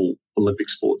basically all Olympic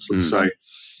sports, let's say.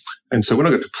 And so when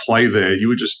I got to play there, you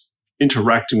were just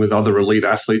interacting with other elite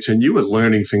athletes and you were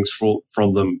learning things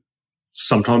from them,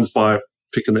 sometimes by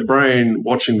picking their brain,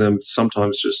 watching them,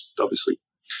 sometimes just obviously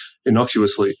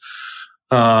innocuously.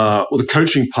 Well, the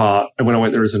coaching part, and when I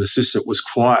went there as an assistant, was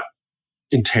quite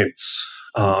intense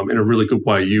in a really good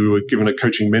way. You were given a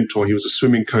coaching mentor. He was a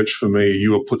swimming coach for me.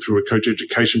 You were put through a coach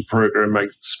education program,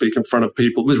 speak in front of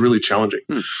people. It was really challenging,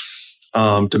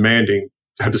 demanding.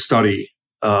 Had to study,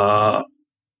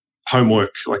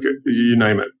 homework, like you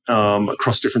name it,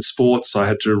 across different sports. I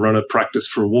had to run a practice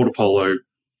for a water polo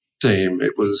team.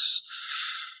 It was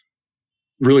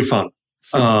really fun.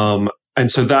 And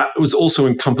so that was also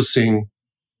encompassing,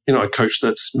 a coach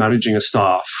that's managing a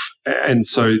staff. And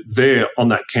so there on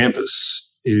that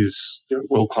campus is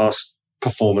world-class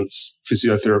performance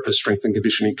physiotherapists, strength and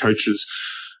conditioning coaches.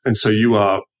 And so you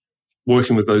are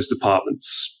working with those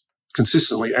departments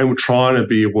consistently, and we're trying to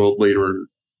be a world leader and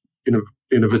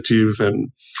innovative.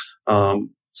 And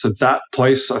so that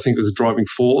place, I think, was a driving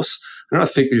force. And I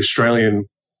think the Australian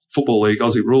Football League,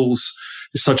 Aussie Rules,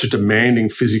 is such a demanding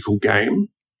physical game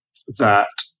that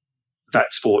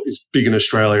sport is big in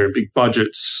Australia and big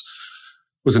budgets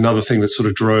was another thing that sort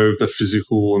of drove the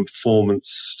physical and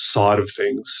performance side of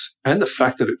things. And the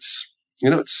fact that it's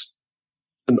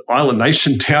an island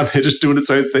nation down there just doing its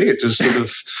own thing. It just sort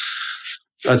of,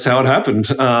 that's how it happened.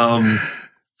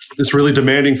 This really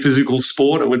demanding physical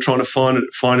sport, and we're trying to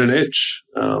find an edge.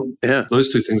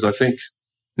 Those two things, I think.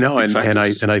 No, and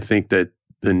I think that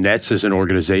the Nets as an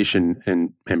organization,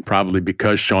 and probably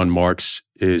because Sean Marks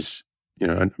is,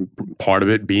 part of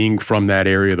it being from that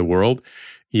area of the world,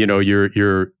 you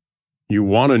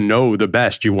want to know the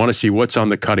best. You want to see what's on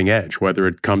the cutting edge, whether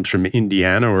it comes from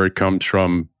Indiana or it comes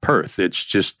from Perth. It's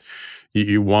just,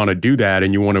 you want to do that,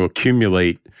 and you want to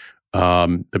accumulate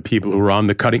the people who are on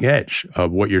the cutting edge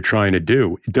of what you're trying to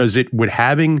do. Would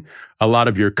having a lot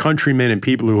of your countrymen and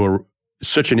people who are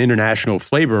such an international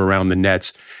flavor around the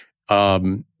Nets,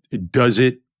 did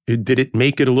it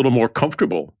make it a little more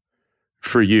comfortable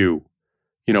for you,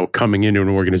 coming into an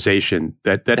organization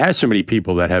that has so many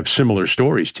people that have similar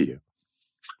stories to you?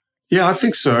 Yeah, I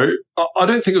think so. I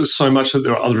don't think it was so much that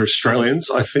there are other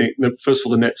Australians. I think that, first of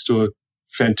all, the Nets do a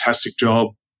fantastic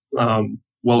job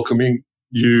welcoming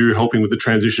you, helping with the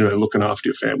transition and looking after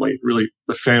your family. Really,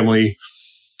 the family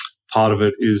part of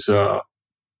it is,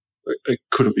 it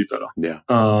couldn't be better. Yeah.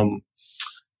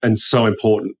 And so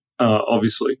important,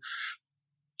 obviously.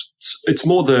 It's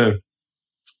more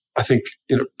I think,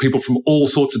 people from all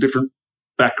sorts of different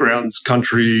backgrounds,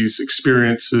 countries,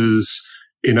 experiences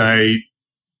in a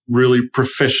really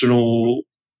professional,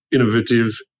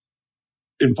 innovative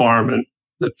environment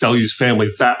that values family.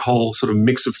 That whole sort of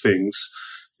mix of things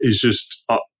is just,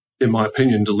 in my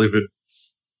opinion, delivered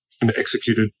and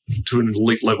executed to an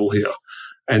elite level here.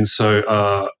 And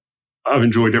so I've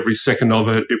enjoyed every second of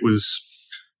it. It was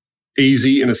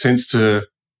easy in a sense to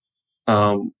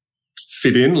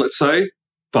fit in, let's say,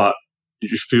 but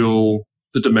you feel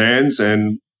the demands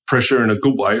and pressure in a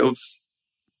good way of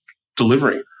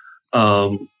delivering.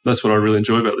 That's what I really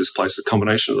enjoy about this place, the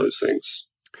combination of those things.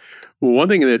 Well, one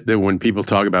thing that when people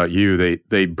talk about you,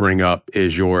 they bring up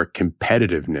is your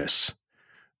competitiveness.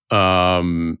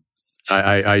 I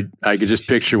could just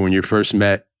picture when you first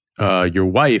met your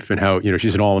wife and how,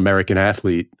 she's an all-American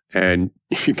athlete, and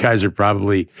you guys are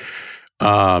probably,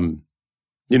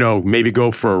 maybe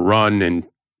go for a run and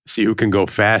see who can go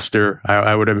faster.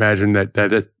 I would imagine that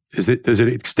does it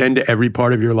extend to every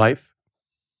part of your life?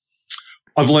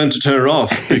 I've learned to turn it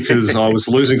off because I was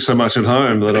losing so much at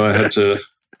home that I had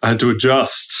to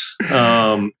adjust.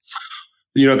 I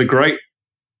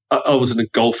wasn't a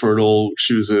golfer at all.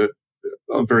 She was a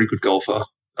very good golfer,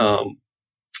 and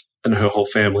her whole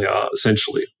family are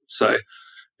essentially. Say,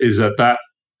 is that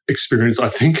experience I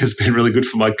think has been really good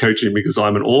for my coaching because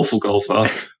I'm an awful golfer.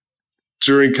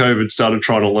 During COVID, started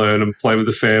trying to learn and play with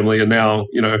the family, and now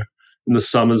in the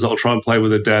summers I'll try and play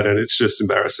with her dad, and it's just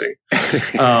embarrassing.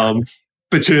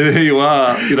 But here you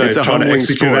are, trying to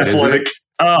execute an athletic.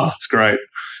 It's great.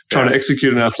 Trying to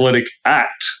execute an athletic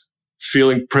act,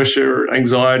 feeling pressure,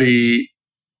 anxiety.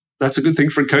 That's a good thing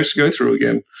for a coach to go through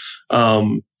again.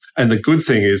 And the good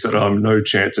thing is that I'm no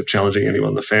chance of challenging anyone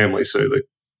in the family. So the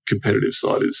competitive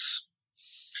side is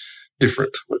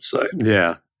different, let's say.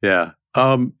 Yeah. Yeah.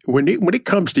 When it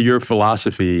comes to your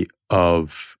philosophy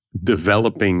of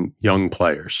developing young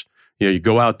players, you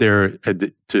go out there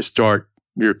to start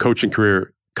your coaching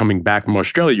career coming back from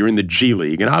Australia, you're in the G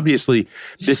League. And obviously,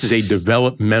 this is a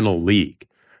developmental league.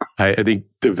 I think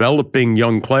developing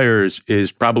young players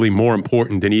is probably more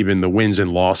important than even the wins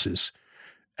and losses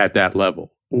at that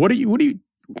level. What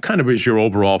kind of is your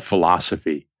overall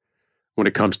philosophy when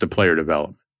it comes to player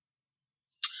development?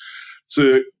 It's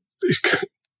a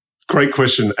great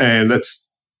question, and that's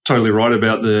totally right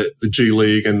about the G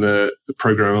League and the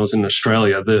program I was in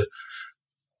Australia. The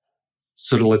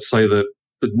sort of, let's say, the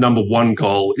number one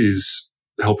goal is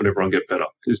helping everyone get better,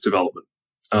 is development.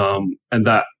 And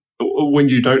that when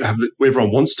you don't have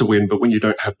everyone wants to win, but when you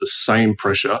don't have the same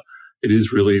pressure, it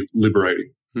is really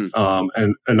liberating.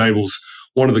 And enables,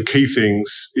 one of the key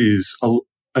things is an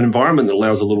environment that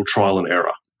allows a little trial and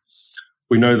error.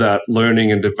 We know that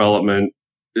learning and development,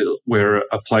 where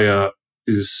a player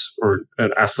is, or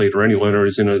an athlete or any learner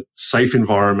is in a safe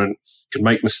environment, can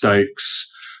make mistakes,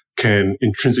 can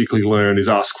intrinsically learn, is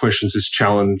asked questions, is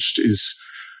challenged, is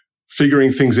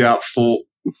figuring things out for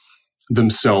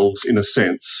themselves in a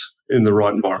sense in the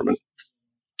right environment,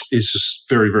 is just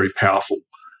very, very powerful.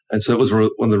 And so that was one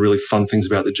of the really fun things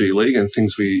about the G League, and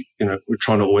things we're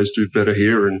trying to always do better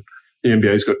here. And the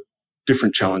NBA's got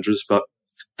different challenges, but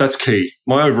that's key.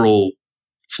 My overall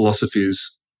philosophy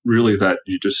is really that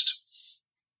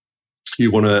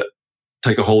you want to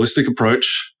take a holistic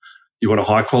approach. You want a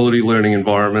high quality learning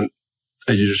environment,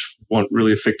 and you just want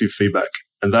really effective feedback.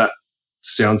 And that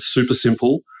sounds super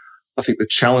simple. I think the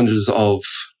challenges of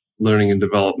learning and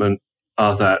development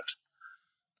are that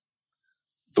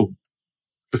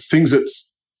the things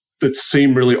that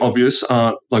seem really obvious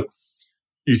aren't, like,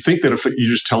 you think that if you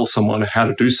just tell someone how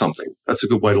to do something, that's a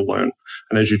good way to learn.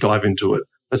 And as you dive into it,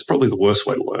 that's probably the worst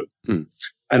way to learn.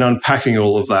 And unpacking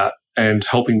all of that and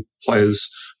helping players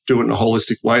do it in a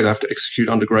holistic way, they have to execute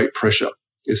under great pressure,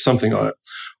 is something I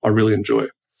really enjoy.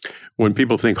 When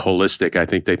people think holistic, I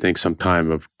think they think sometime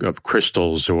of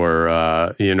crystals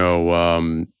or,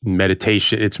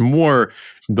 meditation. It's more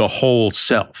the whole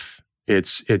self.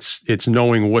 It's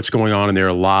knowing what's going on in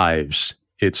their lives.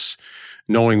 It's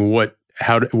knowing what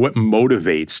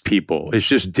motivates people. It's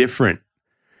just different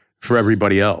for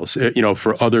everybody else,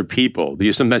 for other people.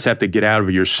 You sometimes have to get out of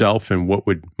yourself and what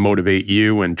would motivate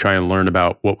you and try and learn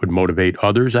about what would motivate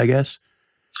others, I guess.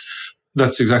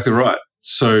 That's exactly right.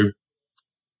 So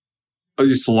I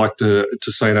used to like to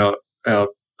say in our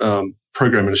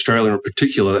program in Australia in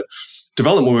particular that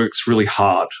development work's really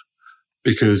hard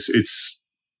because it's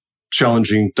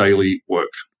challenging daily work,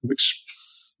 which,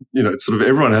 sort of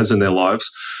everyone has in their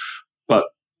lives. But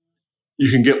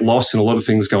you can get lost in a lot of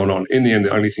things going on. In the end,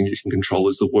 the only thing you can control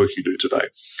is the work you do today.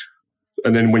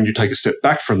 And then when you take a step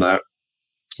back from that,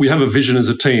 we have a vision as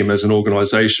a team, as an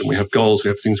organization. We have goals. We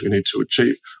have things we need to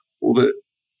achieve. Well,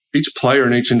 each player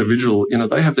and each individual,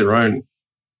 they have their own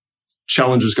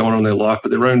challenges going on in their life, but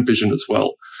their own vision as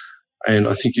well. And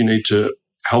I think you need to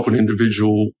help an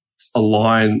individual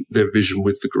align their vision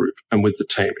with the group and with the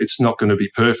team. It's not going to be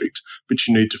perfect, but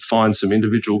you need to find some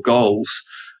individual goals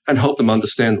and help them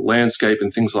understand the landscape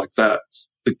and things like that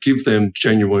give them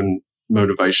genuine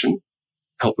motivation,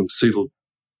 help them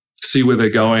see where they're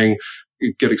going,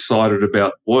 get excited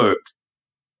about work,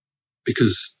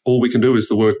 because all we can do is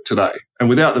the work today. And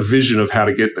without the vision of how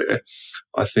to get there,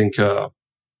 I think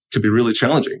could be really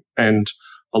challenging. And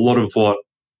a lot of what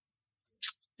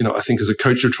I think as a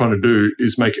coach you're trying to do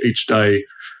is make each day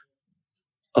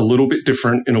a little bit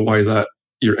different in a way that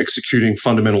you're executing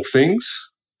fundamental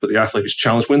things, but the athlete is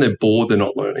challenged. When they're bored, they're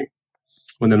not learning.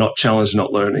 When they're not challenged, they're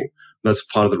not learning. That's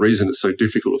part of the reason it's so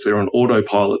difficult. If they're on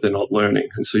autopilot, they're not learning.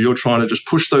 And so you're trying to just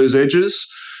push those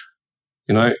edges,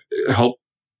 help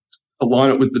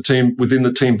align it with the team, within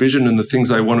the team vision and the things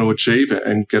they want to achieve,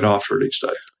 and get after it each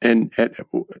day. And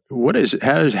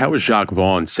how has Jacques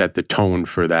Vaughn set the tone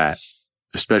for that?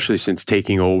 Especially since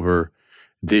taking over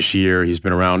this year, he's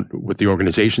been around with the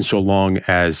organization so long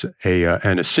as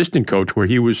an assistant coach, where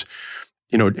he was,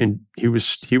 he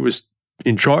was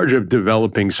in charge of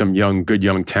developing some good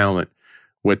young talent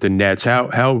with the Nets.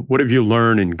 What have you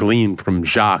learned and gleaned from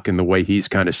Jacques and the way he's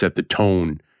kind of set the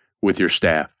tone with your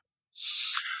staff?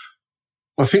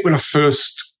 I think when I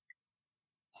first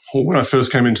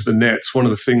came into the Nets, one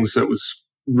of the things that was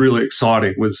really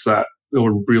exciting was that they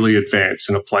were really advanced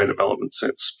in a player development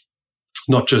sense.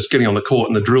 Not just getting on the court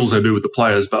and the drills they do with the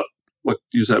players, but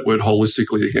use that word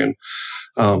holistically again.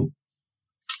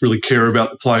 Really care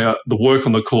about the player. The work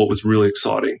on the court was really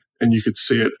exciting, and you could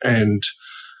see it. And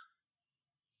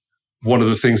one of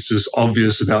the things that's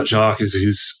obvious about Jacques is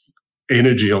his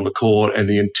energy on the court and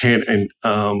the intent and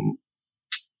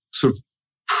sort of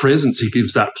presence he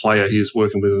gives that player he is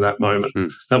working with in that moment.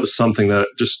 That was something that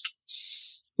just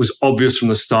was obvious from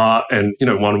the start. And,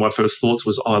 one of my first thoughts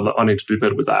was, I need to do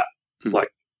better with that.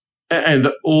 and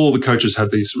all the coaches had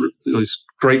these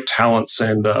great talents,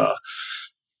 and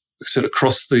like I said,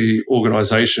 across the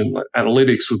organization, like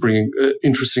analytics were bringing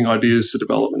interesting ideas to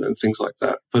development and things like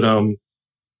that. But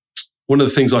one of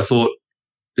the things I thought,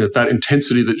 that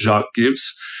intensity that Jacques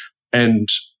gives, and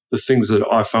the things that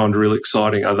I found really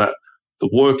exciting are that the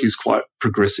work is quite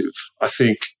progressive. I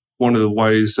think one of the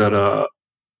ways that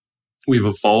we've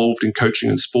evolved in coaching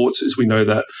and sports is we know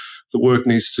that the work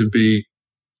needs to be,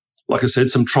 like I said,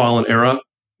 some trial and error,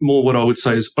 more what I would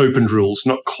say is open drills,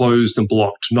 not closed and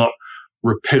blocked, not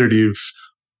repetitive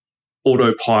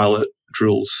autopilot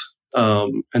drills.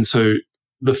 And so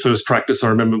the first practice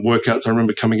workouts I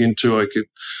remember coming into, I could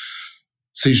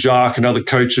see Jacques and other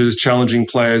coaches challenging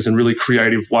players in really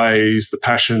creative ways. The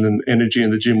passion and energy in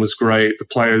the gym was great. The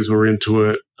players were into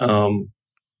it.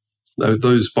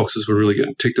 Those boxes were really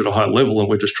getting ticked at a high level, and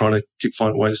we're just trying to keep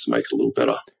finding ways to make it a little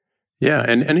better. Yeah,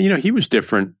 and he was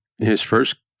different in his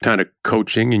first kind of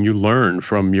coaching, and you learn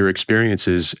from your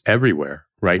experiences everywhere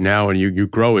right now, and you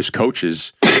grow as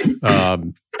coaches.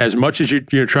 As much as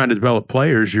you're trying to develop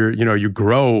players, you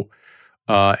grow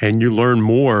and you learn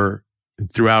more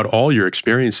throughout all your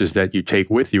experiences that you take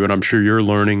with you, and I'm sure you're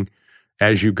learning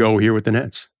as you go here with the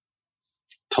Nets.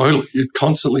 Totally. You're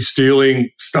constantly stealing,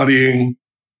 studying,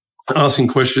 asking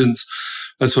questions.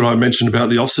 That's what I mentioned about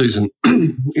the off-season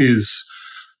is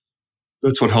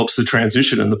that's what helps the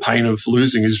transition, and the pain of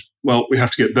losing is, well, we have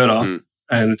to get better,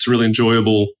 and it's really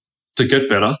enjoyable to get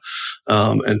better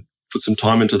and put some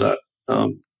time into that.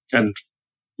 And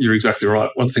you're exactly right.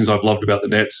 One of the things I've loved about the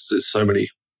Nets is there's so many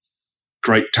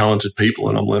great, talented people,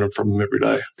 and I'm learning from them every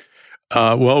day.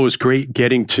 Well, it was great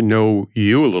getting to know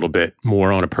you a little bit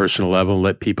more on a personal level, and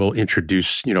let people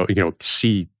introduce,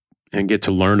 see and get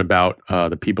to learn about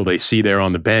the people they see there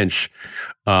on the bench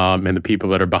and the people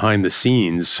that are behind the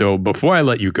scenes. So before I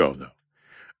let you go,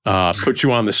 though, put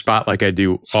you on the spot like I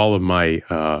do all of my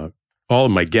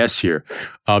guests here.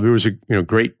 There was a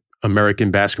great American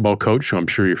basketball coach who I'm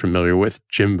sure you're familiar with,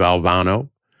 Jim Valvano,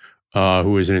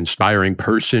 who is an inspiring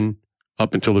person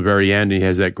up until the very end. He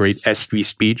has that great ESPY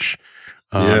speech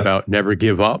about never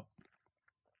give up,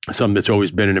 something that's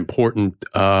always been an important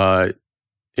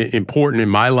in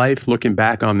my life, looking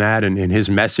back on that and his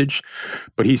message.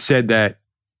 But he said that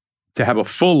to have a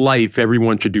full life,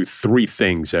 everyone should do 3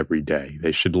 things every day.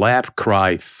 They should laugh,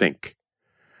 cry, think.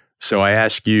 So I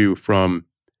ask you, from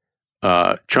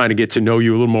trying to get to know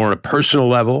you a little more on a personal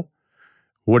level,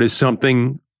 what is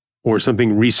something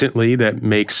recently that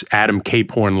makes Adam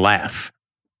Caporn laugh?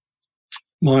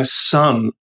 My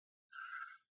son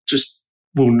just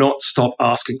will not stop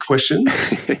asking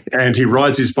questions, and he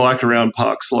rides his bike around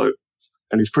Park Slope,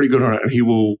 and he's pretty good on it, and he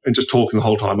will, and just talking the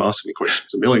whole time, asking me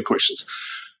questions, a million questions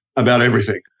about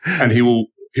everything. And he'll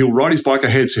ride his bike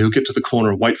ahead, so he'll get to the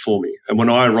corner and wait for me. And when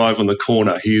I arrive on the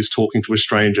corner, he is talking to a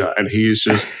stranger, and he is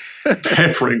just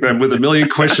peppering them with a million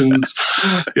questions,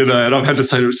 and I've had to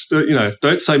say,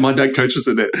 don't say my dad coaches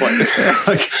the net.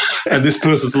 And this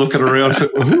person's looking around,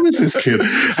 who is this kid?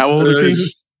 How old is he?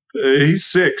 He's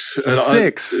 6. And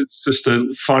 6? It's just a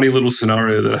funny little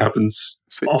scenario that happens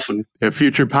often. A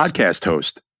future podcast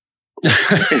host.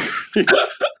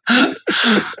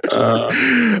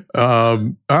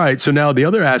 All right. So now the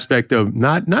other aspect of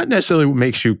not necessarily what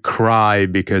makes you cry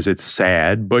because it's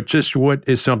sad, but just what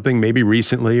is something maybe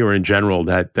recently or in general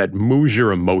that moves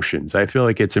your emotions. I feel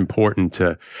like it's important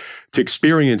to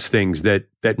experience things that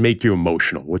make you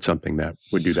emotional. What's something that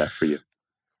would do that for you?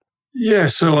 Yeah.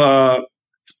 So,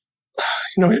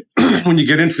 when you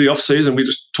get into the off season, we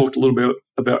just talked a little bit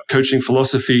about coaching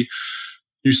philosophy.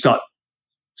 You start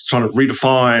trying to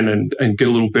redefine and get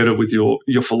a little better with your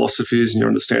philosophies and your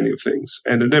understanding of things.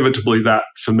 And inevitably that,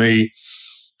 for me,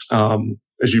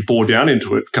 as you bore down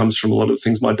into it, comes from a lot of the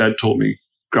things my dad taught me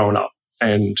growing up.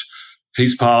 And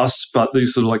he's passed, but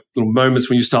these are like little moments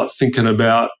when you start thinking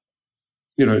about,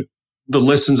 the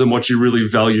lessons and what you really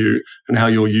value and how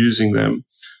you're using them.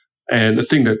 And the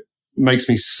thing that makes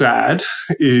me sad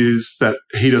is that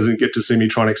he doesn't get to see me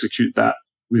try and execute that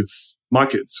with my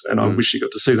kids. And I wish he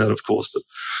got to see that, of course, but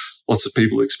lots of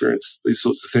people experience these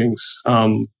sorts of things.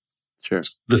 Sure.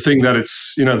 The thing that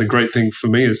it's, the great thing for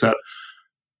me is that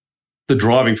the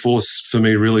driving force for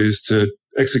me really is to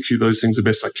execute those things the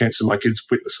best I can so my kids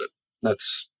witness it.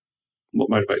 That's what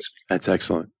motivates me. That's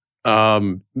excellent.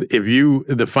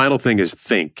 The final thing is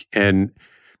think. And,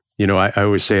 I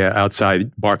always say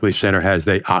outside Barclays Center has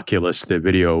the Oculus,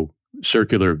 the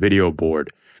circular video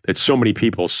board that so many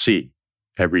people see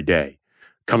every day,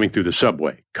 coming through the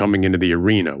subway, coming into the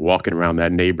arena, walking around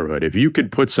that neighborhood. If you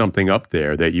could put something up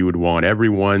there that you would want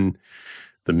everyone,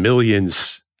 the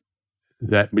millions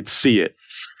that would see it,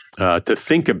 to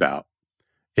think about?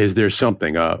 Is there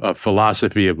something, a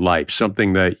philosophy of life,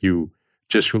 something that you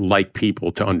just would like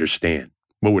people to understand?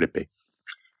 What would it be?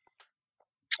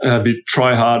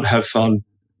 Try hard, have fun,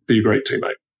 be a great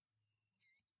teammate.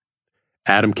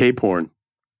 Adam Caporn,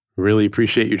 really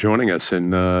appreciate you joining us,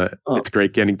 and it's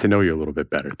great getting to know you a little bit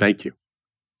better. Thank you.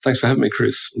 Thanks for having me,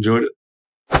 Chris. Enjoyed it.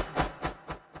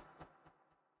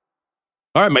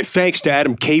 All right, my thanks to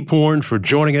Adam Caporn for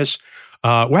joining us.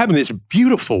 We're having this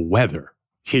beautiful weather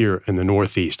here in the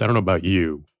Northeast. I don't know about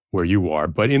you, where you are,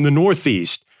 but in the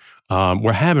Northeast,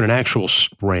 we're having an actual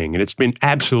spring, and it's been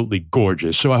absolutely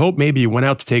gorgeous. So I hope maybe you went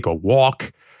out to take a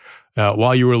walk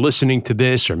while you were listening to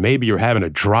this, or maybe you're having a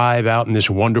drive out in this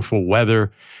wonderful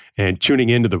weather and tuning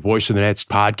into the Voice of the Nets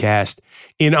podcast.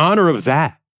 In honor of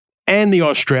that and the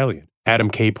Australian,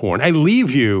 Adam Caporn, I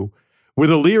leave you with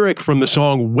a lyric from the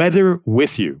song Weather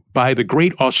With You by the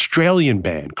great Australian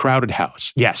band Crowded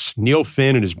House. Yes, Neil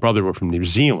Finn and his brother were from New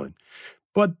Zealand,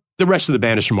 but the rest of the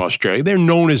band is from Australia. They're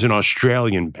known as an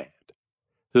Australian band.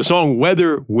 The song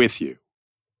Weather With You.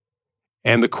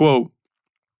 And the quote,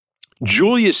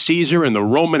 Julius Caesar and the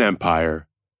Roman Empire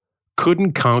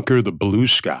couldn't conquer the blue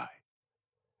sky.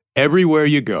 Everywhere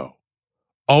you go,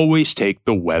 always take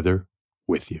the weather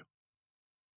with you.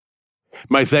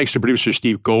 My thanks to producer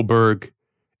Steve Goldberg,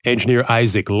 engineer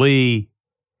Isaac Lee.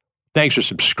 Thanks for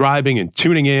subscribing and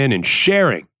tuning in and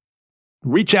sharing.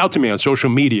 Reach out to me on social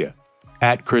media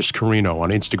at Chris Carino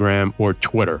on Instagram or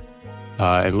Twitter,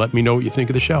 and let me know what you think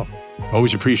of the show.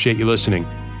 Always appreciate you listening.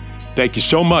 Thank you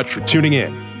so much for tuning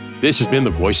in. This has been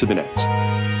the Voice of the Nets.